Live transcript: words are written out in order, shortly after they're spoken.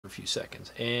few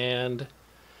seconds. And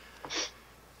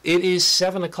it is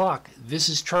 7 o'clock. This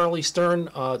is Charlie Stern.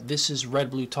 This is Red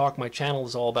Blue Talk. My channel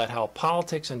is all about how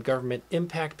politics and government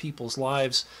impact people's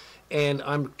lives. And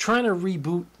I'm trying to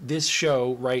reboot this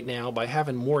show right now by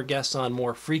having more guests on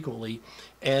more frequently.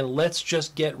 And let's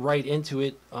just get right into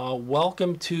it.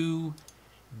 Welcome to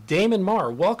Damon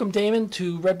Maher. Welcome, Damon,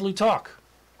 to Red Blue Talk.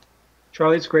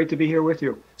 Charlie, it's great to be here with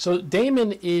you. So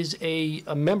Damon is a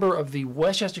member of the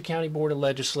Westchester County Board of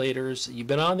Legislators. You've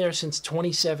been on there since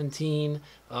 2017.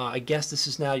 I guess this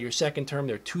is now your second term.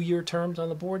 They're 2-year terms on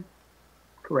the board?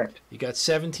 Correct. You got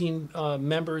 17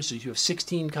 members. So you have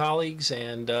 16 colleagues,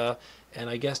 and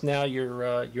I guess now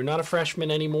you're not a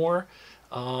freshman anymore.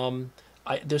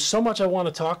 There's so much I want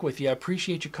to talk with you. I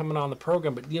appreciate you coming on the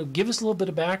program, but give us a little bit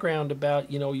of background about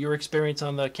your experience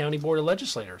on the County Board of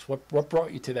Legislators. What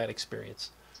brought you to that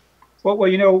experience?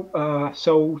 Well,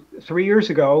 so 3 years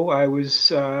ago I was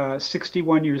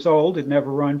 61 years old. Had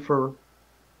never run for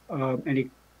any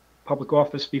public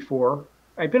office before.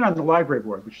 I'd been on the library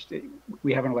board, which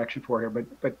we have an election for here,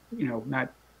 but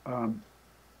not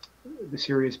the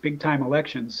serious big time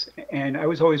elections. And I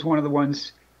was always one of the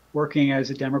ones working as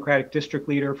a Democratic district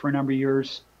leader for a number of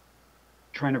years,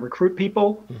 trying to recruit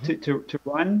people to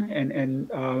run, and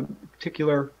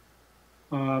particular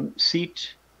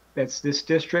seat that's this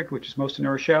district, which is most of New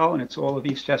Rochelle, and it's all of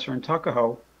Eastchester and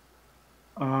Tuckahoe,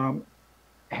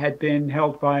 had been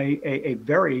held by a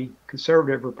very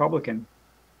conservative Republican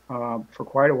for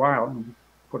quite a while, and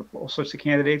put up all sorts of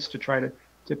candidates to try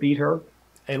to beat her.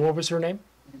 And what was her name?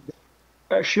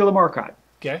 Sheila Marcotte.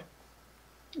 Okay.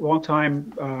 Long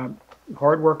time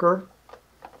hard worker,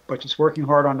 but just working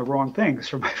hard on the wrong things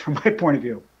from my point of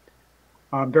view.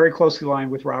 Very closely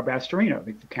aligned with Rob Astorino,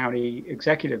 the county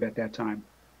executive at that time.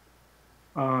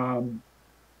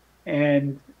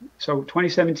 And so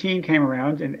 2017 came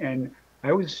around, and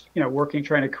I was working,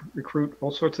 trying to recruit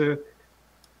all sorts of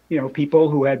people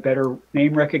who had better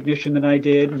name recognition than I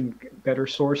did, and better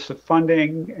source of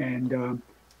funding, and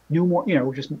knew more,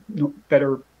 just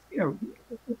better,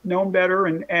 known better,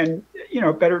 and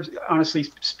better, honestly,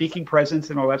 speaking presence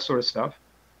and all that sort of stuff.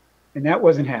 And that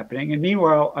wasn't happening. And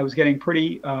meanwhile, I was getting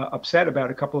pretty upset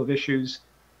about a couple of issues,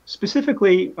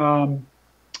 specifically the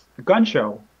gun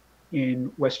show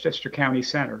in Westchester County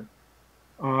Center.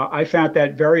 I found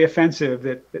that very offensive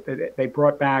that they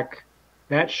brought back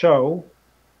that show,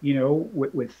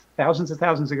 with thousands and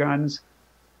thousands of guns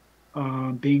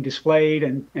being displayed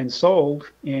and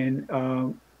sold in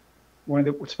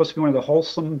what's supposed to be one of the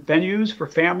wholesome venues for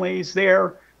families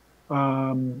there.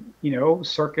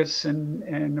 Circus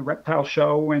and the reptile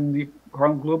show and the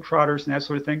Harlem Globetrotters and that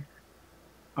sort of thing,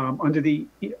 under the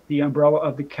umbrella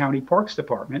of the county parks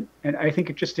department. And I think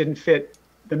it just didn't fit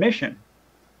the mission.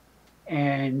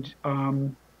 And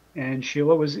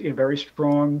Sheila was a very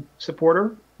strong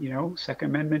supporter, Second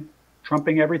Amendment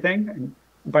trumping everything. And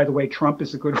by the way, Trump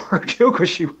is a good word too, because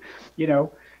she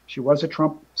was a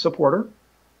Trump supporter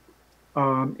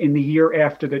in the year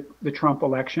after the Trump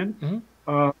election.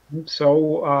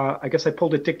 So I guess I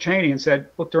pulled a Dick Cheney and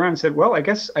looked around and said, well, I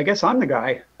guess I'm the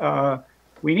guy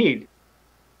we need.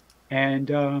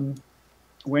 And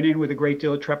went in with a great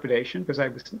deal of trepidation, because I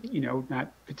was,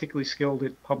 not particularly skilled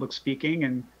at public speaking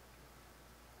and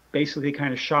basically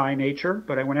kind of shy nature.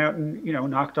 But I went out and,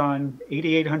 knocked on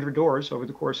 8,800 doors over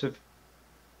the course of,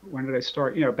 when did I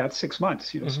start? About 6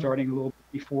 months, starting a little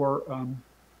before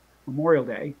Memorial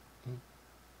Day.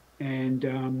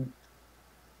 And,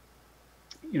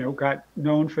 got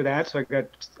known for that. So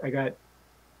I got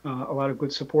a lot of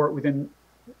good support within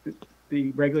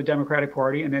the regular Democratic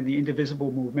Party, and then the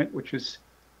Indivisible movement, which was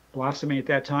blossoming at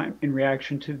that time in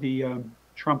reaction to the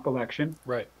Trump election.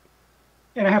 Right.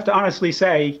 And I have to honestly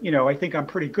say, I think I'm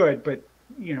pretty good, but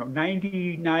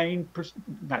 99%,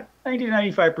 not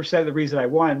 90-95% of the reason I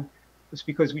won was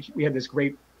because we had this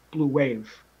great blue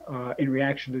wave in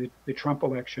reaction to the Trump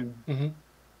election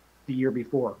the year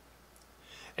before.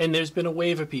 And there's been a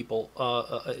wave of people.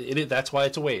 That's why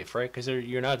it's a wave, right? Because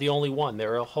you're not the only one.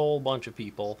 There are a whole bunch of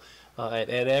people at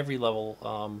every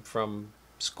level, from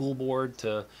school board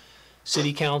to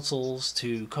city councils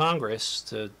to Congress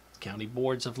to county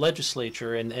boards of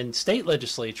legislature and state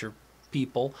legislature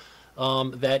people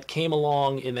that came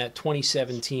along in that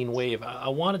 2017 wave. I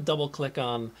want to double click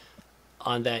on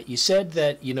that. You said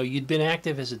that you'd been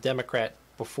active as a Democrat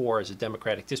before, as a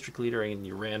Democratic district leader, and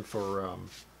you ran for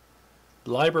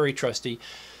library trustee,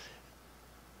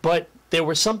 but there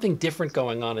was something different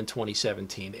going on in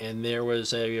 2017, and there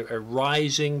was a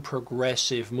rising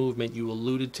progressive movement. You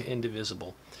alluded to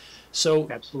Indivisible. So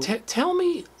Absolutely. tell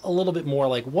me a little bit more,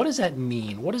 like, what does that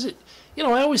mean? What is it?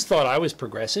 I always thought I was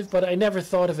progressive, but I never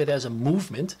thought of it as a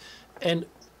movement. And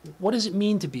what does it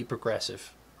mean to be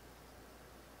progressive?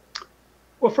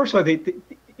 Well, first of all, the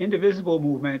Indivisible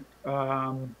movement,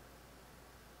 to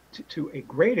a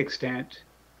great extent,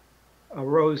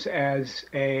 arose as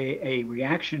a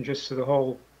reaction just to the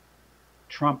whole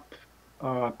Trump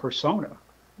persona.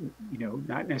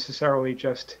 Not necessarily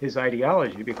just his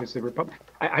ideology, because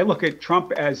I look at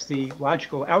Trump as the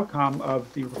logical outcome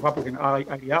of the Republican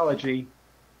ideology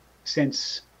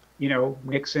since,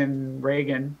 Nixon,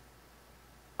 Reagan,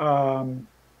 um,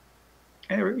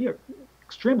 and they were,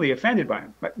 extremely offended by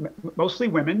him, but mostly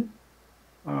women,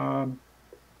 um,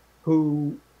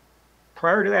 who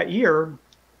prior to that year,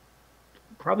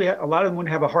 probably a lot of them would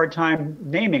have a hard time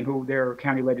naming who their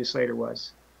county legislator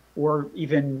was, or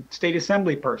even state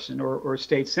assembly person, or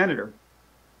state senator.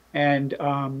 And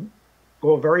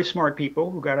well, very smart people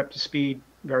who got up to speed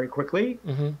very quickly,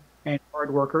 Mm-hmm. and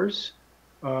hard workers,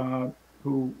 uh,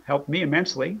 who helped me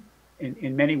immensely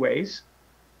in many ways.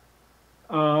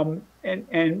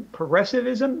 And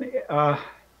progressivism,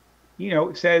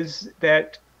 says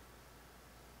that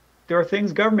there are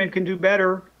things government can do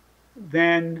better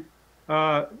than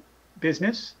uh,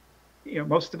 business.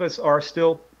 Most of us are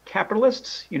still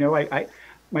capitalists.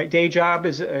 My day job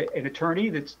is an attorney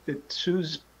that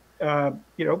sues,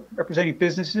 representing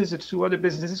businesses that sue other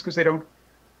businesses because they don't,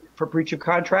 for breach of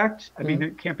contract. I mean, Mm-hmm. there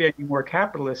can't be any more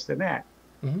capitalist than that.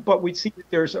 Mm-hmm. But we see that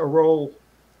there's a role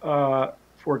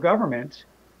for government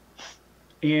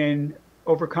in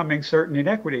overcoming certain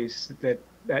inequities, that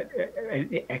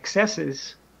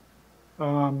excesses,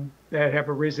 that have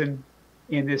arisen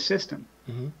in this system.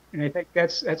 Mm-hmm. And I think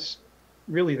that's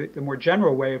really the more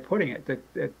general way of putting it.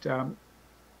 That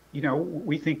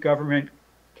we think government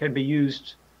can be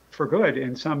used for good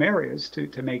in some areas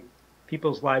to make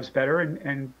people's lives better,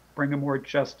 and bring a more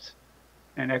just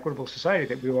and equitable society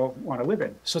that we all want to live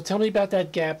in. So tell me about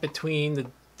that gap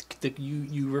between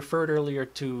you referred earlier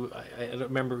to, I don't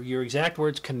remember your exact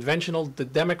words, the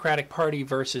Democratic Party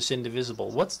versus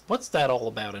Indivisible. What's that all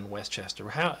about in Westchester?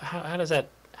 How does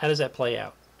that play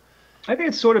out? I think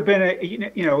it's sort of been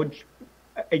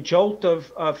a jolt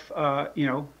of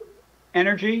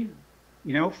energy,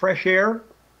 fresh air,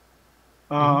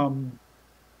 Mm-hmm. um,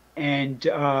 and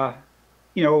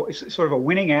it's sort of a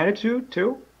winning attitude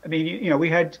too. I mean, we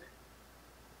had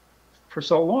for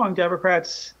so long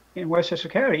Democrats in Westchester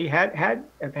County have had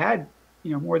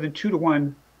more than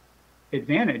 2-to-1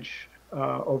 advantage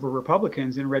over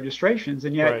Republicans in registrations,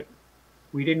 and yet Right.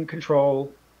 we didn't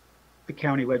control the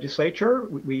county legislature.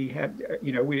 We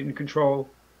didn't control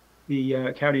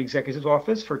the county executive's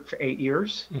office for 8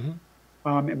 years.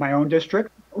 Mm-hmm. In my own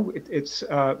district, it's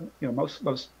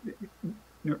most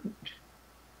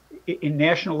in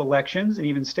national elections and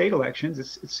even state elections,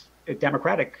 it's a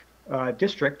Democratic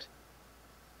district,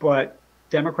 but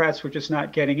Democrats were just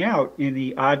not getting out in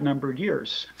the odd numbered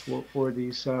years for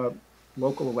these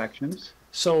local elections.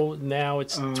 So now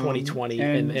it's 2020,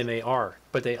 and And they are,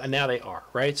 but now they are,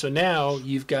 right. So now yeah,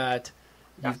 you've got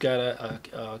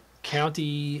a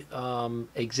county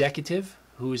executive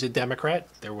who is a Democrat.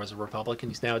 There was a Republican.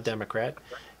 He's now a Democrat.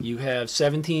 You have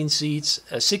 17 seats.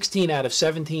 16 out of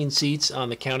 17 seats on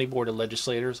the county board of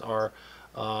legislators are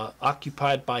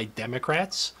occupied by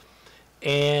Democrats.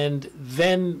 And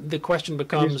then the question and there's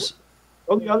becomes,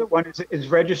 well, the other one is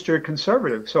registered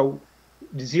conservative. So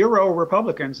zero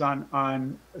Republicans on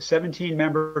a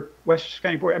 17-member Westchester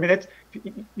County board. I mean, that's,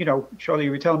 Charlie,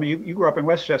 you were telling me you grew up in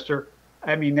Westchester.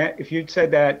 I mean, that if you'd said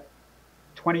that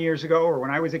 20 years ago, or when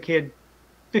I was a kid,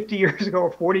 50 years ago,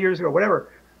 or 40 years ago, whatever,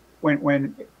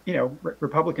 when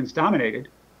Republicans dominated,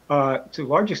 to a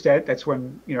large extent, that's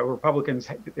when Republicans,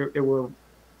 there were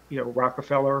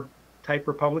Rockefeller type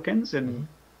Republicans, mhm.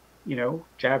 and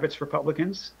Javits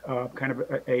Republicans, kind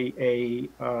of a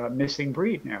missing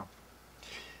breed now.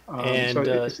 So And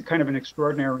it's kind of an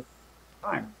extraordinary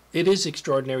time. it is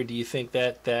extraordinary. Do you think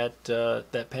that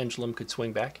pendulum could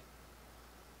swing back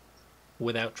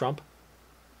without Trump?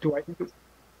 Do I think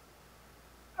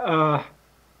uh,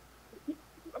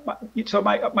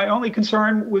 my only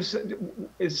concern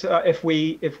is if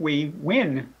we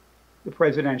win the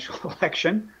presidential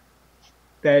election,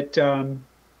 that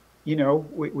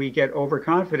we get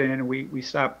overconfident, and we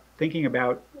stop thinking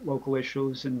about local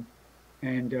issues and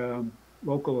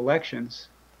local elections.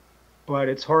 But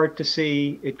it's hard to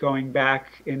see it going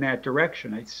back in that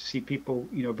direction. I see people,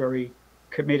 very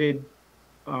committed,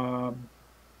 um,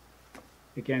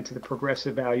 again, to the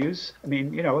progressive values. I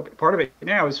mean, part of it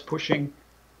now is pushing,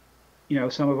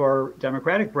 some of our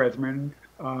Democratic brethren,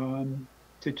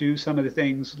 to do some of the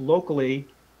things locally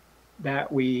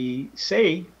that we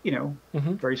say,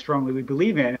 Hmm. very strongly we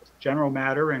believe in, as a general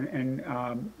matter and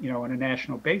on a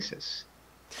national basis.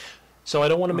 So I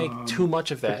don't want to make too much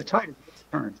of But the that. tide has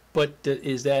turned. But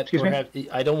is that Excuse me? perhaps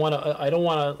I don't want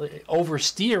to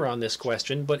oversteer on this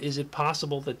question, but is it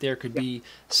possible that there could Yeah. be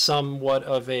somewhat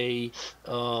of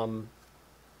um,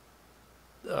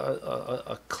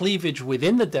 a cleavage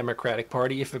within the Democratic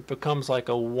Party if it becomes like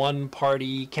a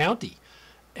one-party county?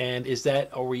 And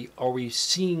are we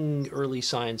seeing early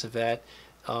signs of that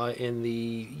in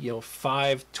the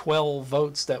 5-12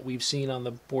 votes that we've seen on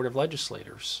the Board of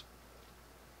Legislators?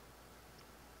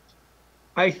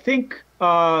 I think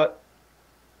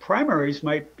primaries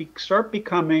might start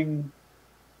becoming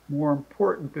more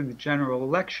important than the general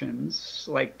elections,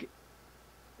 like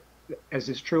as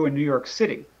is true in New York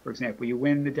City, for example. You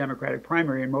win the Democratic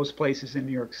primary in most places in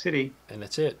New York City, And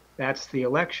that's it. that's the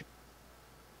election.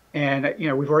 And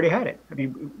we've already had it. I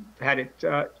mean, we've had it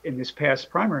in this past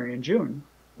primary in June.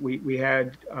 We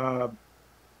had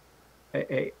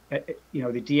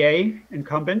the DA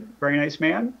incumbent, very nice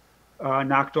man,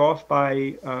 knocked off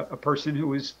by a person who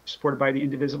was supported by the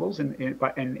Indivisibles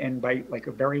and by like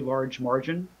a very large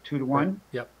margin, 2-1. Right.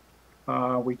 Yep.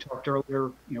 We talked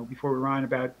earlier, before we were on,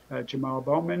 about Jamal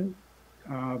Bowman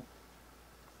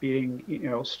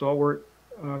beating, stalwart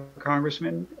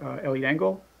Congressman Elliot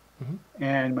Engel, Hmm.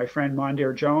 and my friend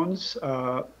Mondaire Jones,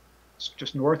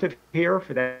 just north of here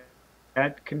for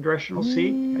that congressional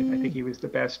seat. I think he was the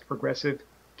best progressive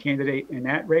candidate in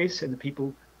that race, and the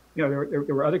people, there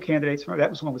were other candidates. That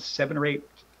was one with 7 or 8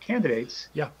 candidates.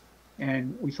 Yeah.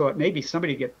 And we thought maybe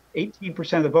somebody get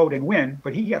 18% of the vote and win,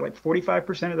 but he got like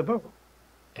 45% of the vote.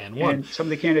 And won. And some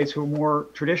of the candidates who were more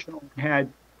traditional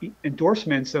had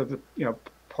endorsements of the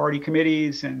party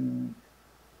committees and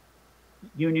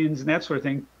unions and that sort of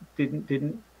thing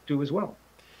didn't do as well.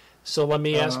 So let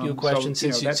me ask you a question.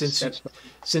 So,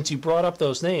 Since you brought up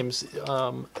those names,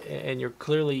 and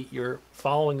you're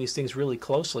following these things really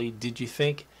closely, did you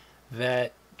think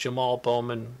that Jamal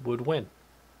Bowman would win?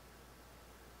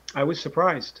 I was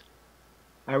surprised.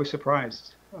 I was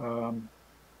surprised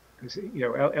because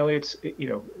Elliot's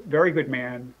very good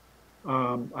man.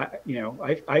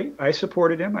 I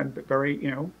supported him. I'm very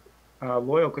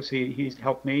loyal because he's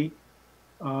helped me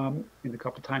in the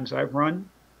couple times I've run.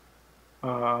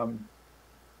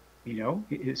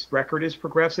 His record is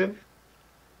progressive.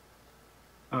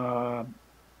 He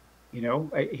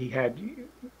had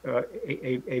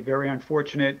a very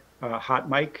unfortunate hot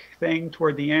mic thing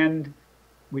toward the end,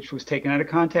 which was taken out of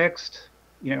context.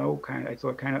 I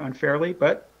thought kind of unfairly,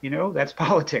 but that's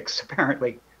politics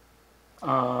apparently.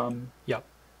 Yep.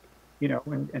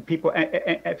 And people, and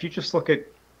if you just look at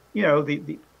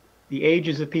the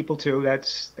ages of people too,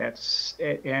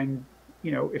 and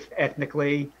if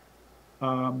ethnically,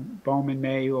 Bowman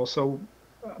may also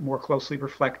more closely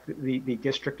reflect the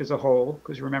district as a whole,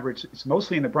 because remember it's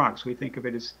mostly in the Bronx. We think of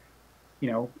it as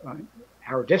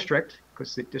our district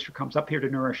because the district comes up here to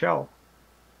New Rochelle,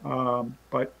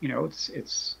 but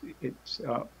it's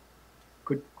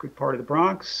good part of the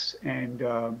Bronx and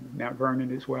Mount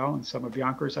Vernon as well, and some of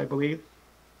Yonkers, I believe.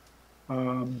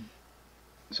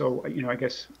 So I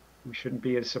guess we shouldn't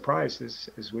be as surprised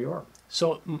as we are.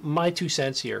 So my 2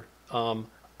 cents here.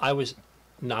 I was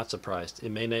not surprised. It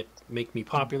may not make me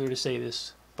popular to say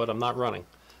this, but I'm not running,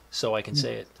 so I can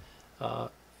say it.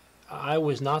 I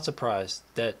was not surprised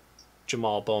that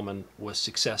Jamal Bowman was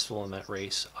successful in that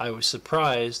race. I was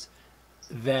surprised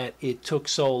that it took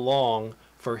so long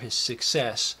for his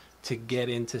success to get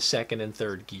into second and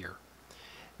third gear.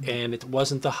 And it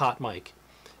wasn't the hot mic.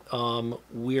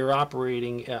 We're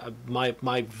operating.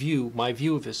 My view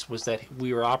of this was that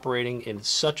we were operating in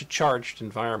such a charged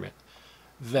environment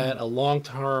that a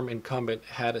long-term incumbent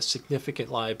had a significant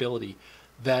liability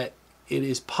that it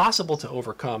is possible to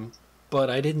overcome. But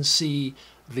I didn't see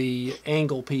the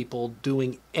Angle people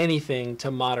doing anything to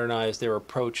modernize their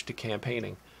approach to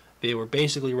campaigning. They were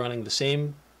basically running the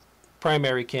same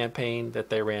primary campaign that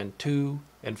they ran 2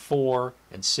 and 4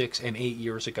 and 6 and 8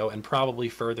 years ago, and probably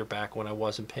further back when I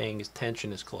wasn't paying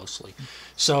attention as closely.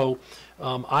 So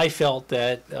I felt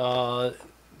that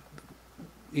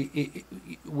it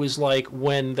was like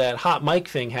when that hot mic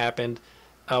thing happened,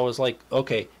 I was like,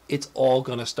 okay, it's all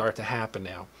going to start to happen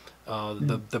now.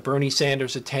 The Bernie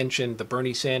Sanders attention, the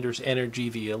Bernie Sanders energy,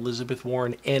 the Elizabeth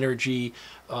Warren energy,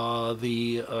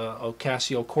 the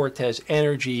Ocasio-Cortez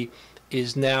energy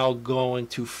is now going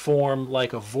to form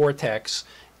like a vortex,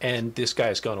 and this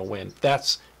guy's going to win.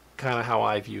 That's kind of how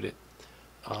I viewed it.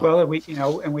 Well,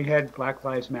 we had Black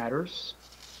Lives Matters,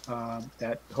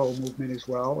 that whole movement as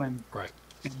well, and Right.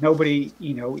 nobody,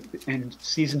 and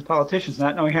seasoned politicians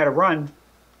not knowing how to run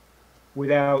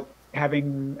without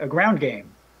having a ground game.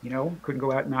 Couldn't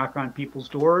go out and knock on people's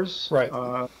doors. Right.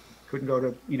 Couldn't go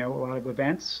to, a lot of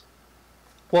events.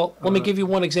 Well, let me give you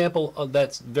one example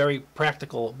that's very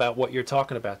practical about what you're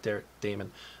talking about there,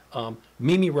 Damon.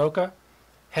 Mimi Roca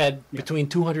had between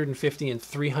 250 and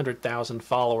 300,000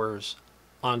 followers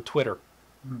on Twitter.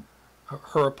 Mm.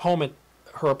 Her opponent,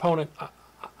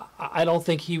 I don't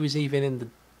think he was even in the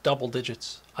double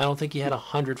digits. I don't think he had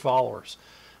 100 followers.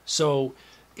 So,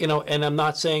 and I'm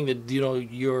not saying that,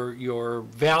 your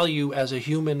value as a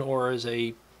human or as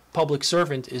a public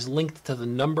servant is linked to the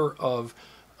number of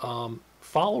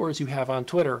followers you have on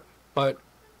Twitter, but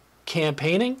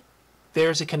campaigning,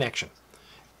 there's a connection.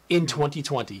 In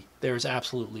 2020, there's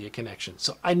absolutely a connection.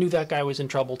 So I knew that guy was in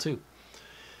trouble too.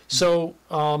 So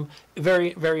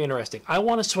very, very interesting. I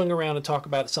want to swing around and talk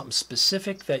about something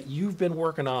specific that you've been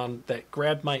working on that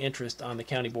grabbed my interest on the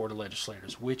County Board of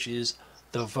Legislators, which is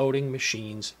the voting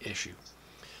machines issue.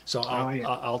 So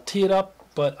I'll tee it up,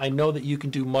 but I know that you can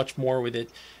do much more with it.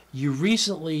 You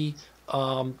recently,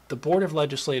 the Board of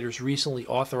Legislators recently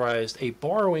authorized a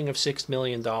borrowing of $6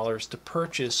 million to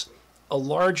purchase a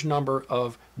large number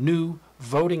of new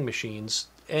voting machines.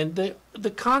 And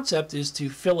the concept is to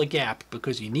fill a gap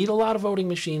because you need a lot of voting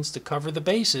machines to cover the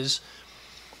bases,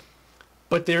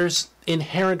 but there's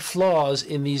inherent flaws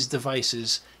in these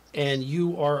devices, and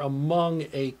you are among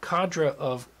a cadre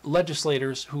of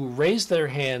legislators who raised their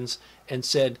hands and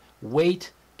said,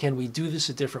 wait, can we do this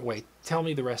a different way? Tell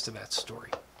me the rest of that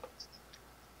story.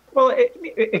 Well,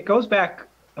 it goes back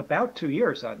about 2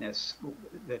 years on this,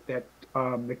 that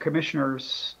the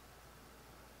commissioners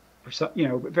were,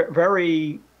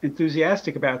 very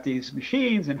enthusiastic about these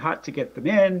machines and hot to get them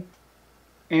in.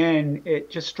 And it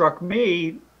just struck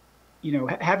me,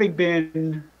 having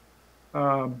been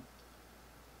part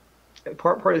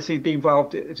of the scene, being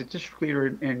involved as a district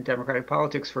leader in Democratic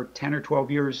politics for 10 or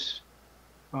 12 years.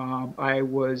 I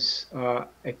was a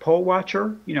poll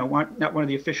watcher, not one of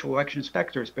the official election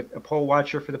inspectors, but a poll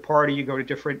watcher for the party. You go to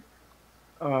different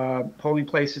polling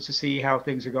places to see how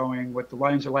things are going, what the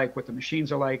lines are like, what the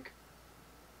machines are like.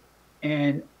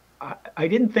 And I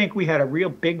didn't think we had a real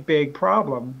big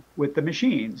problem with the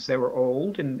machines. They were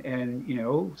old and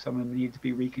some of them needed to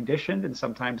be reconditioned, and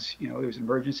sometimes, there was an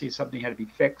emergency, something had to be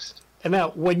fixed. And now,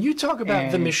 when you talk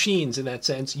about the machines in that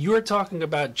sense, you're talking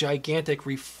about gigantic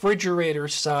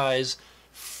refrigerator-size,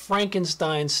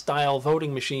 Frankenstein-style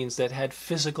voting machines that had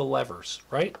physical levers,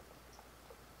 right?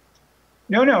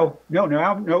 No.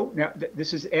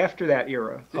 This is after that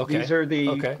era. Okay. These are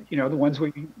the ones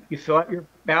where you fill out your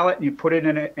ballot and you put it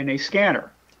in a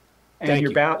scanner, and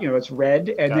your ballot, it's red,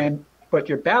 and but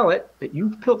your ballot that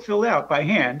you filled out by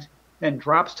hand then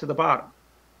drops to the bottom,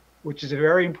 which is a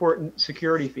very important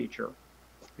security feature,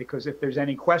 because if there's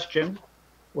any question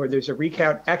or there's a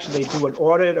recount, actually they do an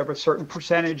audit of a certain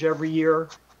percentage every year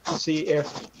to see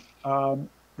if the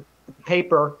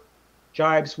paper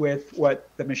jives with what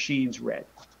the machines read,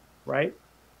 right?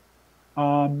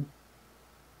 And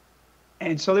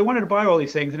so they wanted to buy all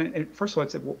these things. And first of all, I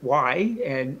said, well, why?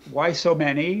 And why so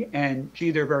many? And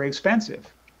gee, they're very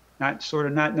expensive.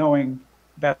 Not knowing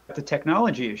about the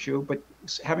technology issue, but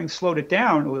having slowed it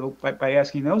down a little by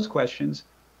asking those questions,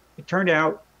 it turned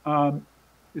out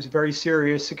there's a very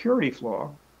serious security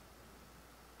flaw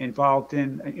involved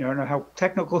in, I don't know how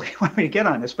technical you want me to get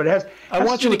on this, but it has I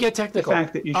want you to get technical. The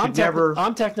fact that you should never...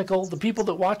 I'm technical. The people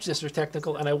that watch this are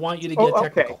technical, and I want you to get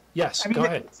technical. Yes, go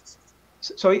ahead.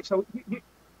 So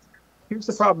here's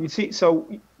the problem. You see, so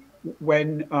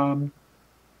when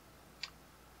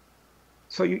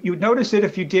so you notice it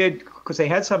if you did, because they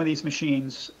had some of these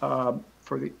machines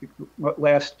for the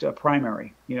last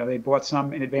primary. They bought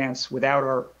some in advance without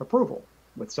our approval,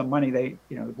 with some money the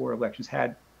Board of Elections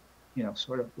had,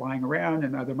 sort of lying around,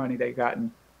 and other money they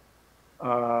gotten,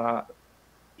 that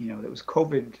was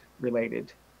COVID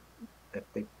related, that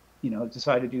they,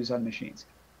 decided to use on machines.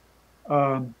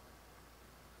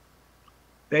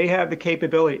 They have the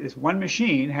capability. This one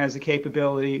machine has the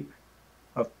capability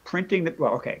of printing the.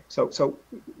 Well, okay. So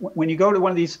when you go to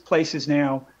one of these places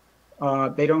now,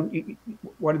 they don't.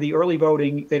 One of the early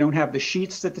voting, they don't have the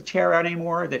sheets that the tear out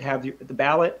anymore. That have the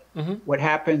ballot. Mm-hmm. What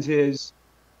happens is,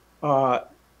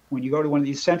 when you go to one of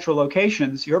these central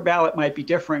locations, your ballot might be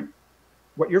different.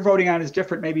 What you're voting on is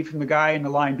different, maybe from the guy in the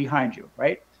line behind you,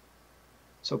 right?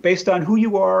 So based on who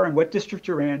you are and what district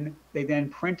you're in, they then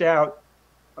print out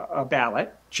a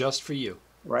ballot. Just for you.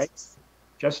 Right?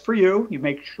 Just for you. You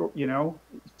make sure, you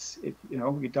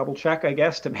double check, I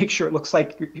guess, to make sure it looks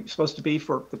like you're supposed to be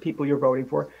for the people you're voting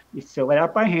for. You fill it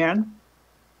out by hand,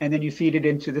 and then you feed it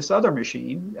into this other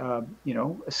machine,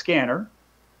 a scanner,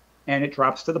 and it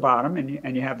drops to the bottom,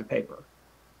 and you have the paper.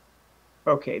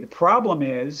 Okay, the problem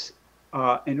is,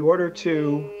 in order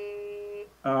to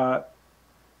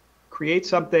create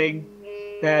something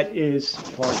that is,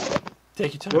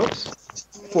 take your time. Whoops,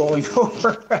 falling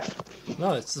over.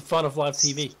 No, it's the fun of live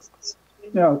TV.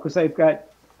 No, because I've got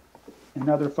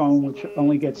another phone which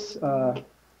only gets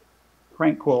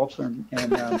prank calls and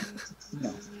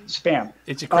spam.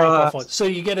 It's a crank call phone. So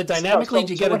you get a dynamically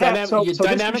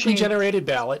dynamically generated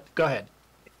ballot. Go ahead.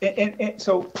 And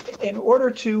so, in order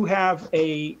to have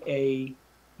a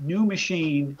new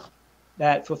machine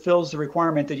that fulfills the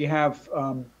requirement that you have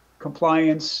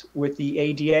compliance with the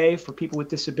ADA for people with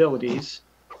disabilities,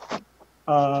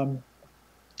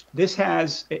 this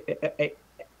has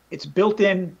it's built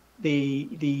in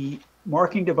the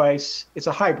marking device. It's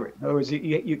a hybrid. In other words,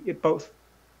 it both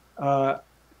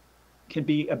can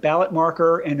be a ballot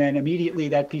marker, and then immediately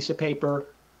that piece of paper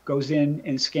goes in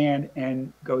and scanned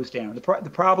and goes down. The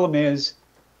problem is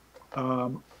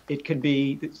it could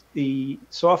be the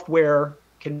software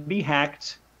can be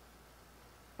hacked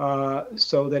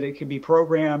so that it can be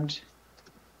programmed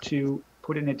to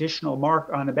put an additional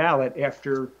mark on the ballot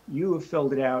after you have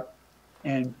filled it out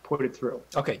and put it through.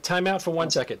 Okay, time out for 1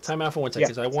 second. Time out for 1 second,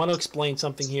 because I want to explain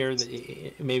something here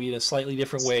that maybe in a slightly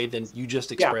different way than you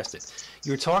just expressed it.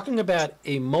 You're talking about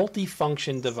a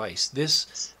multifunction device.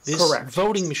 This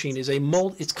voting machine is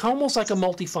it's almost like a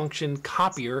multifunction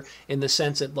copier in the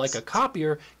sense that, like a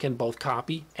copier, can both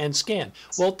copy and scan.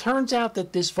 Well, it turns out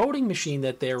that this voting machine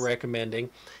that they're recommending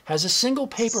has a single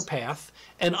paper path,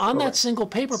 and on that single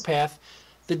paper path,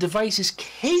 the device is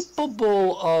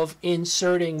capable of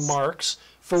inserting marks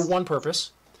for one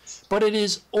purpose, but it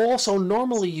is also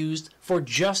normally used for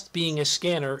just being a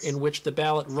scanner in which the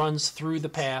ballot runs through the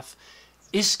path,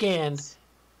 is scanned,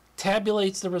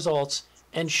 tabulates the results,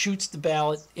 and shoots the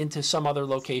ballot into some other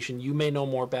location. You may know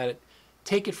more about it.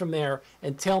 Take it from there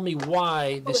and tell me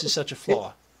why this is such a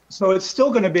flaw. So it's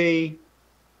still going to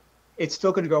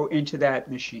go into that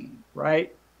machine,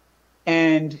 right?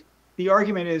 And the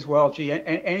argument is, well, gee,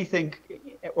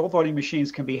 all voting machines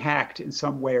can be hacked in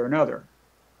some way or another.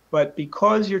 But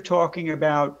because you're talking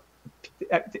about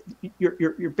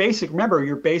your basic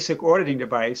auditing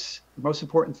device, the most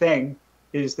important thing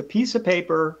is the piece of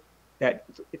paper that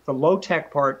the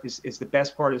low-tech part is the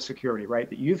best part of security, right?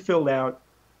 That you've filled out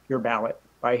your ballot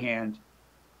by hand.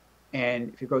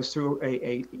 And if it goes through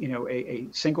a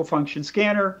single function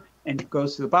scanner and it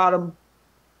goes to the bottom,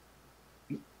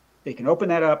 they can open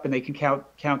that up and they can count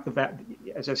the,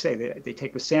 as I say, they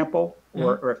take a sample,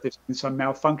 or if there's been some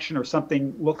malfunction or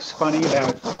something looks funny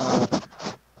about,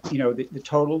 the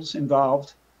totals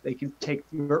involved, they can take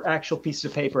your actual piece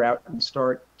of paper out and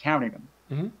start counting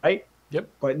them, right? Yep.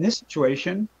 But in this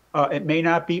situation, it may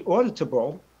not be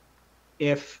auditable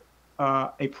if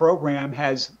a program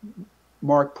has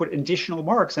put additional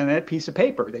marks on that piece of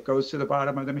paper that goes to the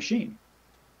bottom of the machine.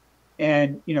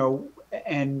 And,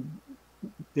 and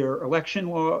their election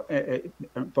law,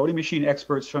 voting machine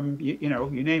experts from,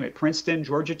 you name it, Princeton,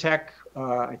 Georgia Tech,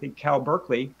 I think Cal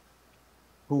Berkeley,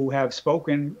 who have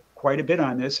spoken quite a bit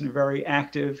on this and are very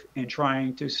active in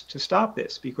trying to stop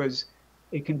this, because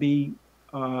it can be,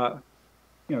 the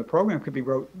program could be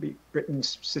written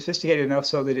sophisticated enough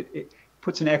so that it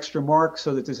puts an extra mark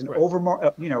so that there's an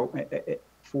overmark,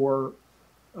 for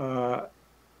an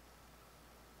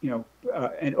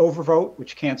overvote,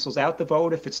 which cancels out the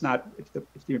vote if the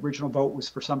original vote was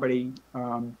for somebody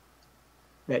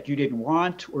that you didn't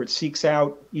want, or it seeks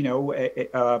out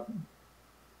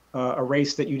a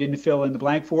race that you didn't fill in the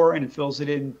blank for, and it fills it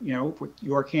in with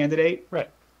your candidate. Right.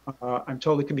 I'm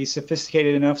told it can be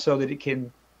sophisticated enough so that it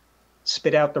can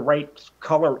spit out the right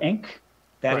color ink,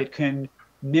 that it can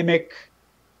mimic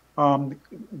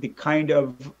the kind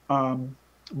of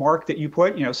mark that you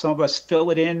put. Some of us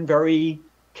fill it in very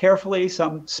carefully,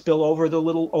 some spill over the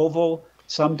little oval,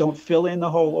 some don't fill in the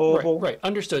whole oval. Right.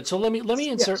 Understood. So let me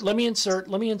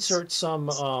insert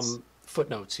some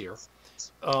footnotes here.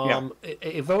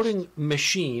 A voting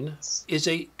machine is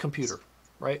a computer,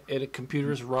 right? And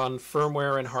computers run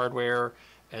firmware and hardware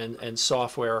and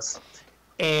software.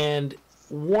 And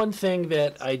one thing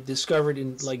that I discovered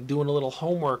in doing a little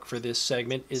homework for this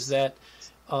segment is that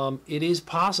it is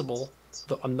possible.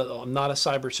 I'm not a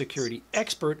cybersecurity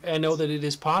expert. I know that it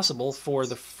is possible for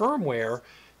the firmware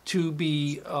to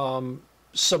be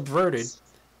subverted,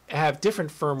 have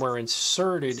different firmware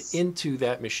inserted into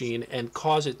that machine and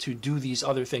cause it to do these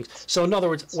other things. So in other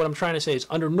words, what I'm trying to say is,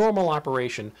 under normal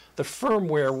operation, the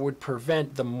firmware would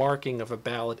prevent the marking of a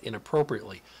ballot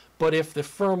inappropriately. But if the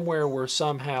firmware were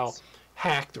somehow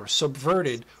hacked or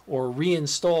subverted or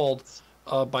reinstalled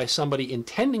by somebody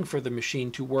intending for the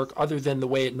machine to work other than the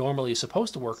way it normally is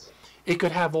supposed to work, it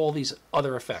could have all these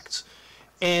other effects.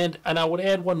 And I would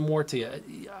add one more to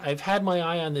you. I've had my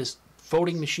eye on this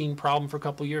voting machine problem for a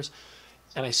couple of years,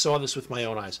 and I saw this with my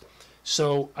own eyes.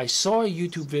 So I saw a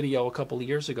YouTube video a couple of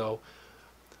years ago.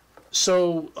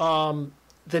 So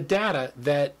the data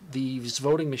that these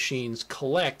voting machines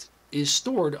collect is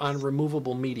stored on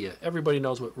removable media. Everybody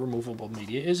knows what removable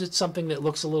media is. It's something that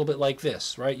looks a little bit like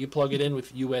this, right? You plug it in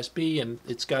with USB and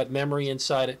it's got memory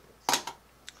inside it.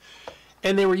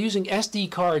 And they were using SD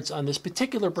cards on this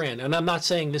particular brand. And I'm not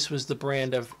saying this was the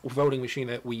brand of voting machine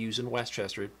that we use in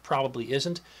Westchester. It probably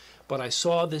isn't. But I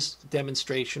saw this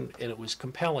demonstration and it was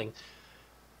compelling.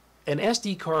 An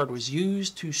SD card was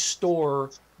used to store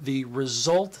the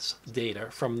results data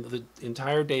from the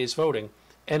entire day's voting,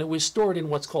 and it was stored in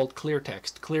what's called clear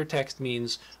text. Clear text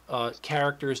means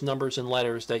characters, numbers, and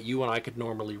letters that you and I could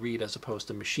normally read, as opposed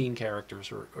to machine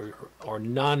characters or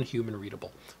non-human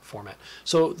readable format.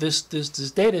 So this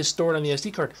data is stored on the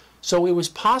SD card. So it was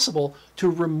possible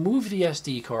to remove the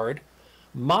SD card,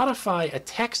 modify a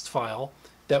text file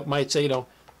that might say,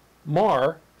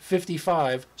 Maher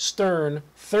 55, Stern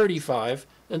 35,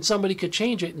 and somebody could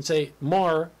change it and say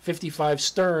Maher 55,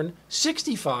 Stern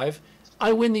 65.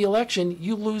 I win the election,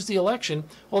 you lose the election.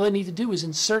 All they need to do is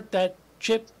insert that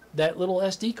chip, that little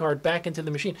SD card, back into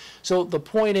the machine. So the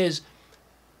point is,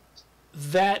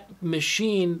 that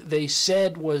machine, they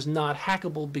said, was not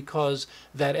hackable because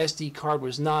that SD card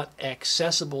was not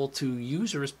accessible to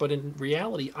users. But in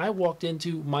reality, I walked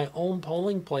into my own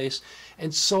polling place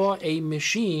and saw a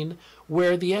machine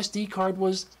where the SD card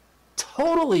was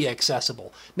totally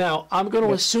accessible. Now, I'm going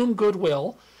to assume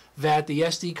goodwill that the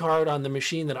SD card on the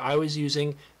machine that I was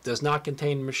using does not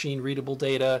contain machine readable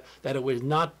data, that it would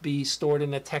not be stored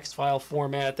in a text file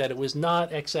format, that it was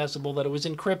not accessible, that it was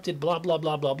encrypted, blah, blah,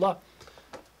 blah, blah, blah.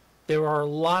 There are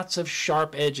lots of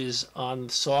sharp edges on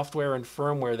software and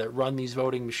firmware that run these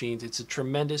voting machines. It's a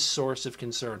tremendous source of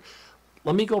concern.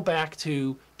 Let me go back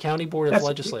to County Board of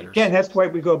Legislators. Again, that's why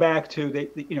we go back to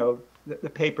the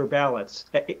paper ballots.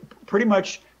 Pretty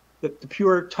much the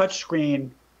pure touch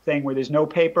screen thing where there's no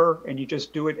paper and you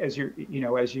just do it as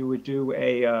as you would do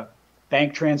a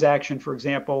bank transaction, for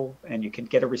example, and you can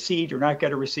get a receipt or not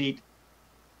get a receipt,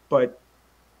 but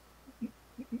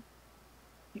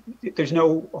there's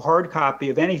no hard copy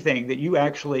of anything that you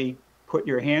actually put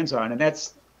your hands on, and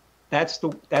that's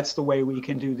the way we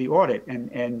can do the audit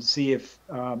and see if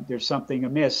there's something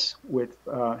amiss with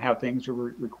how things are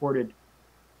recorded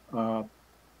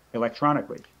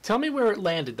electronically. Tell me where it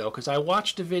landed, though, because I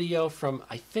watched a video from,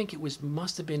 I think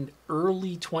must have been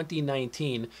early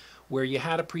 2019, where you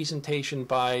had a presentation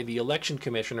by the election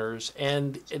commissioners,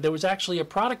 and there was actually a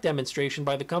product demonstration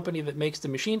by the company that makes the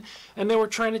machine, and they were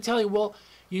trying to tell you, well,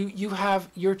 you have,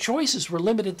 your choices were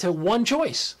limited to one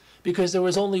choice, because there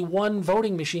was only one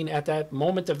voting machine at that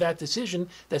moment of that decision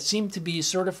that seemed to be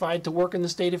certified to work in the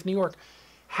state of New York.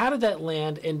 How did that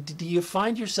land, and do you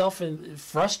find yourself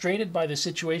frustrated by the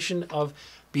situation of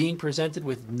being presented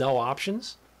with no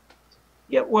options?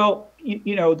 Yeah, well,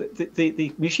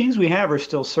 the machines we have are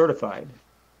still certified,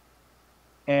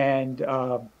 and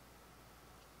they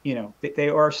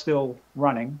are still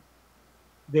running.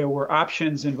 There were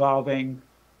options involving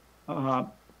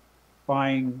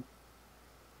buying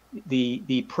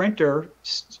the printer.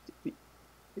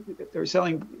 They're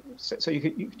selling, so you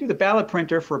could do the ballot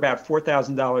printer for about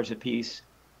 $4,000 a piece.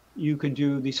 You can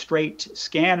do the straight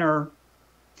scanner,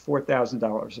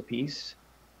 $4,000 a piece,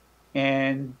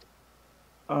 and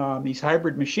these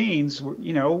hybrid machines,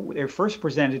 they're first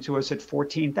presented to us at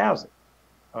 $14,000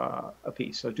 a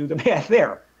piece. So do the math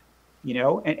there,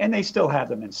 and they still have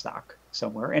them in stock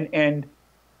somewhere. And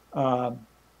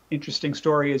interesting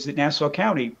story is that Nassau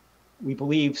County, we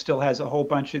believe, still has a whole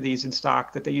bunch of these in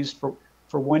stock that they used for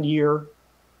 1 year.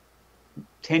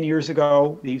 10 years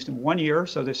ago, they used them 1 year,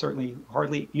 so they're certainly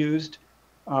hardly used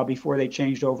before they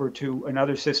changed over to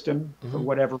another system for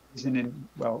whatever reason. And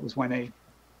well, it was when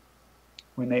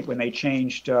they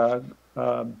changed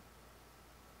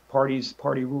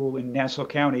party rule in Nassau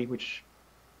County, which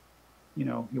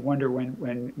you wonder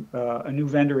when a new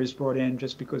vendor is brought in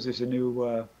just because there's a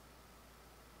new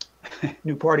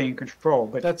new party in control.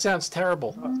 But that sounds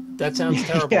terrible. That sounds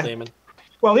terrible, yeah. Damon.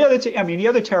 Well, the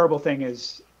other terrible thing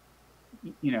is,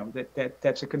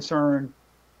 that's a concern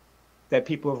that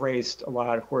people have raised a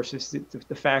lot. Of course, is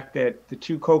the fact that the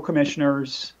two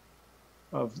co-commissioners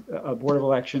of Board of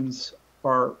Elections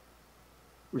are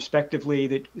respectively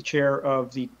the chair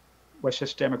of the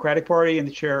Westchester Democratic Party and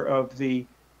the chair of the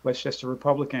Westchester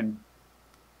Republican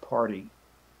Party.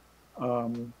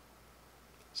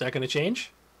 Is that going to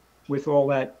change? With all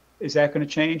that, is that going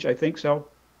to change? I think so.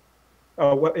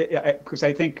 Because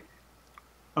I think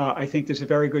there's a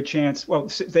very good chance. Well,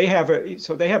 they have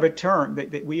a term.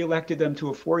 We elected them to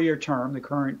a 4-year term. The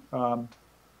current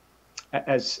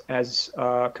as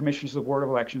commissioners of the Board of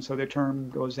Elections, so their term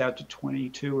goes out to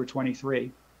 22 or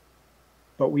 23.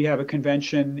 But we have a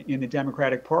convention in the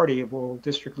Democratic Party of all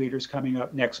district leaders coming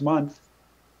up next month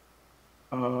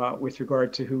with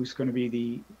regard to who's going to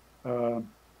be the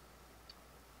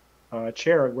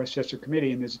chair of Westchester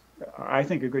Committee, and there's, I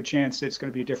think, a good chance that it's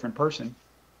going to be a different person.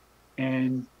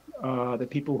 And the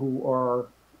people who are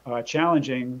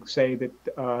challenging say that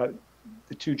the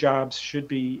two jobs should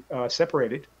be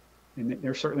separated, and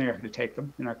they're certainly not going to take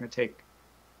them. They're not going to take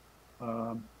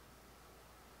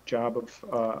job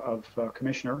of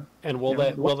commissioner. And will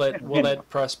that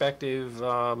prospective? The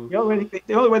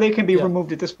only way they can be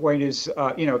removed at this point is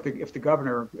if the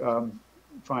governor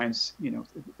finds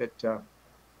that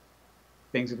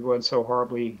things have gone so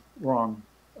horribly wrong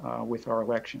with our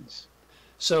elections.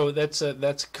 So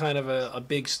that's kind of a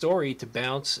big story to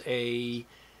bounce a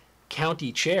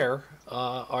county chair.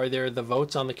 Are there the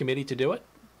votes on the committee to do it?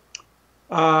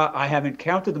 I haven't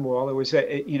counted them all. There was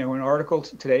an article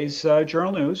today's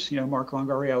Journal News. Mark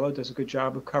Longariello does a good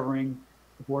job of covering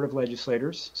the Board of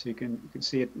Legislators, so you can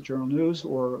see it at the Journal News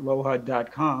or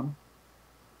lohud.com.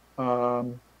 I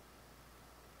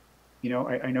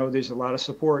know there's a lot of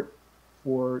support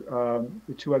for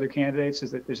the two other candidates.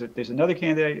 There's another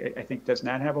candidate I think does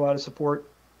not have a lot of support,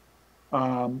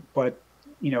 but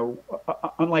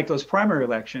unlike those primary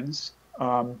elections,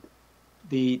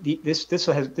 this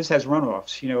has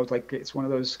runoffs. It's one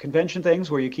of those convention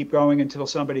things where you keep going until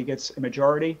somebody gets a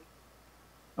majority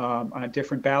on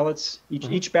different ballots.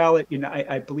 Each ballot,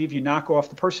 I believe you knock off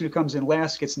the person who comes in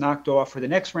last gets knocked off for the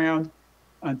next round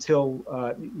until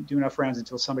you do enough rounds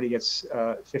until somebody gets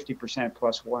 50%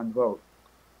 plus one vote.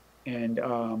 And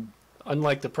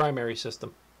unlike the primary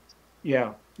system.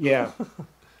 Yeah.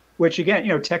 Which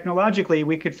again, technologically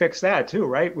we could fix that too,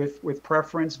 right? With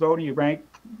preference voting, you rank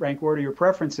order your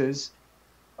preferences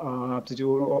to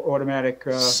do an automatic.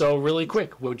 So really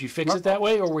quick, would you fix it that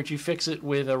way, or would you fix it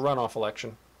with a runoff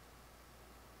election?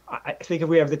 I think if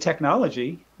we have the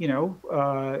technology,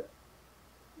 a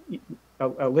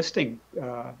listing.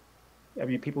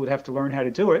 People would have to learn how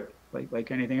to do it,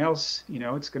 like anything else.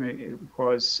 It's going to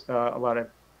cause a lot of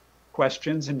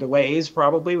questions and delays,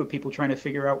 probably, with people trying to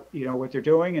figure out, what they're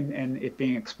doing and it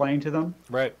being explained to them.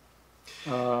 Right.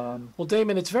 Well,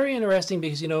 Damon, it's very interesting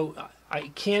because, I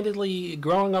candidly,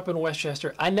 growing up in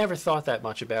Westchester, I never thought that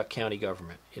much about county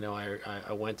government.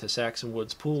 I went to Saxon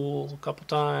Woods Pool a couple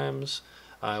times.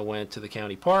 I went to the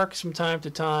county parks from time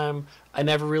to time. I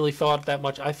never really thought that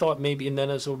much. I thought maybe, and then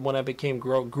when I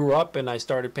grew up and I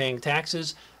started paying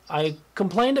taxes, I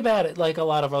complained about it like a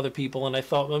lot of other people, and I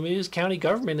thought, maybe this county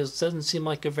government doesn't seem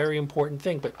like a very important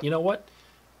thing. But you know what?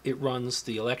 It runs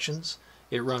the elections.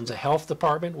 It runs a health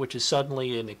department, which is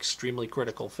suddenly an extremely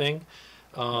critical thing.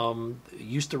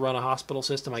 Used to run a hospital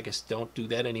system. I guess don't do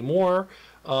that anymore.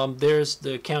 There's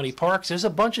the county parks. There's a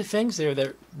bunch of things there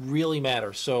that really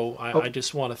matter. So I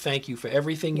just want to thank you for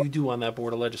everything you do on that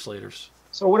Board of Legislators.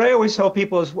 So what I always tell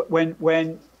people is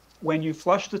when you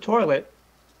flush the toilet,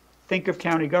 think of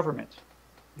county government,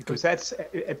 because that's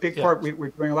a big part. We're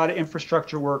doing a lot of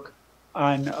infrastructure work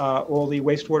on all the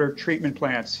wastewater treatment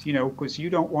plants, because you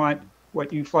don't want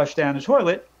what you flush down the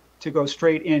toilet to go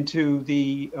straight into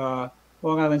the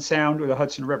Long Island Sound or the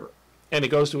Hudson River. And it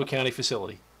goes to a county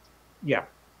facility. Yeah,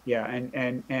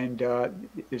 and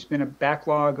there's been a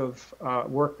backlog of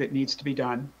work that needs to be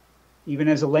done. Even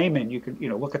as a layman, you can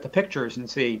look at the pictures and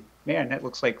see, man, that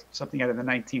looks like something out of the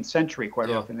 19th century quite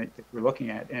often that we're looking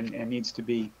at, and needs to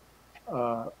be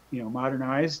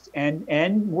modernized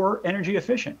and more energy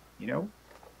efficient.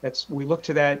 We look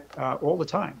to that all the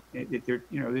time.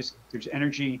 There's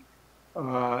energy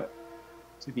to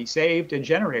be saved and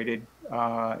generated, in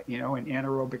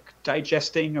anaerobic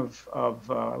digesting of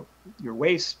your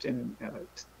waste, and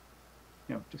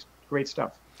just great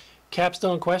stuff.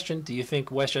 Capstone question: do you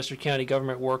think Westchester County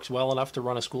government works well enough to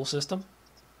run a school system?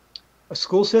 A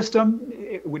school system,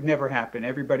 it would never happen.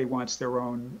 Everybody wants their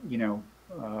own.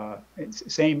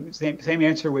 Same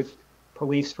answer with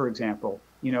police, for example.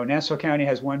 Nassau County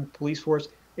has one police force.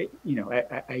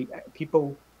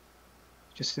 People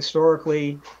just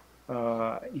historically,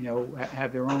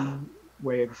 have their own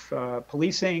way of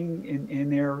policing in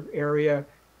their area,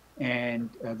 and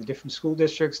the different school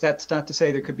districts. That's not to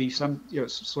say there could be some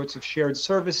sorts of shared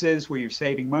services where you're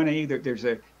saving money. There's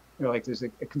a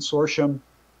consortium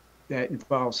that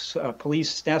involves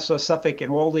police, Nassau, Suffolk,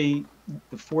 and all the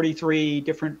 43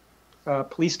 different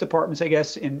police departments, I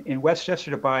guess, in Westchester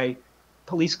to buy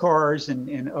police cars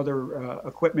and other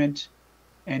equipment.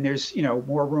 And there's,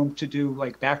 more room to do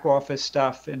like back office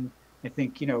stuff. And I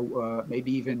think,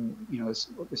 maybe even,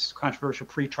 this controversial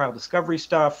pretrial discovery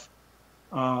stuff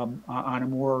on a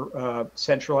more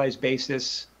centralized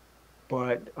basis.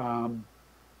 But,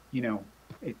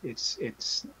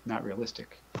 it's not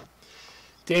realistic.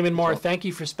 Damon Maher, thank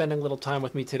you for spending a little time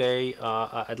with me today.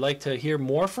 I'd like to hear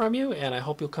more from you, and I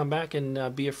hope you'll come back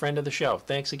and be a friend of the show.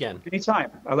 Thanks again.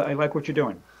 Anytime. I like what you're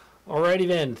doing. Alrighty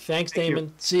then. Thanks,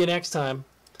 Damon. See you next time.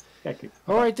 Thank you.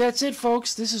 All right, that's it,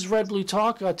 folks. This is Red Blue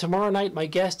Talk. Tomorrow night, my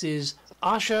guest is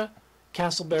Asha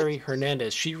Castleberry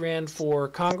Hernandez. She ran for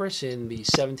Congress in the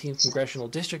 17th Congressional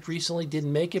District recently,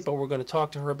 didn't make it, but we're going to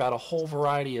talk to her about a whole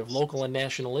variety of local and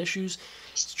national issues.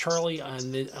 It's Charlie,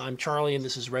 I'm Charlie, and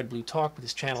this is Red Blue Talk.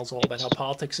 This channel is all about how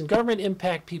politics and government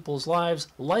impact people's lives.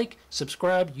 Like,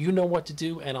 subscribe, you know what to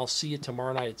do, and I'll see you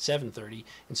tomorrow night at 7:30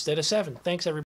 instead of 7. Thanks, everybody.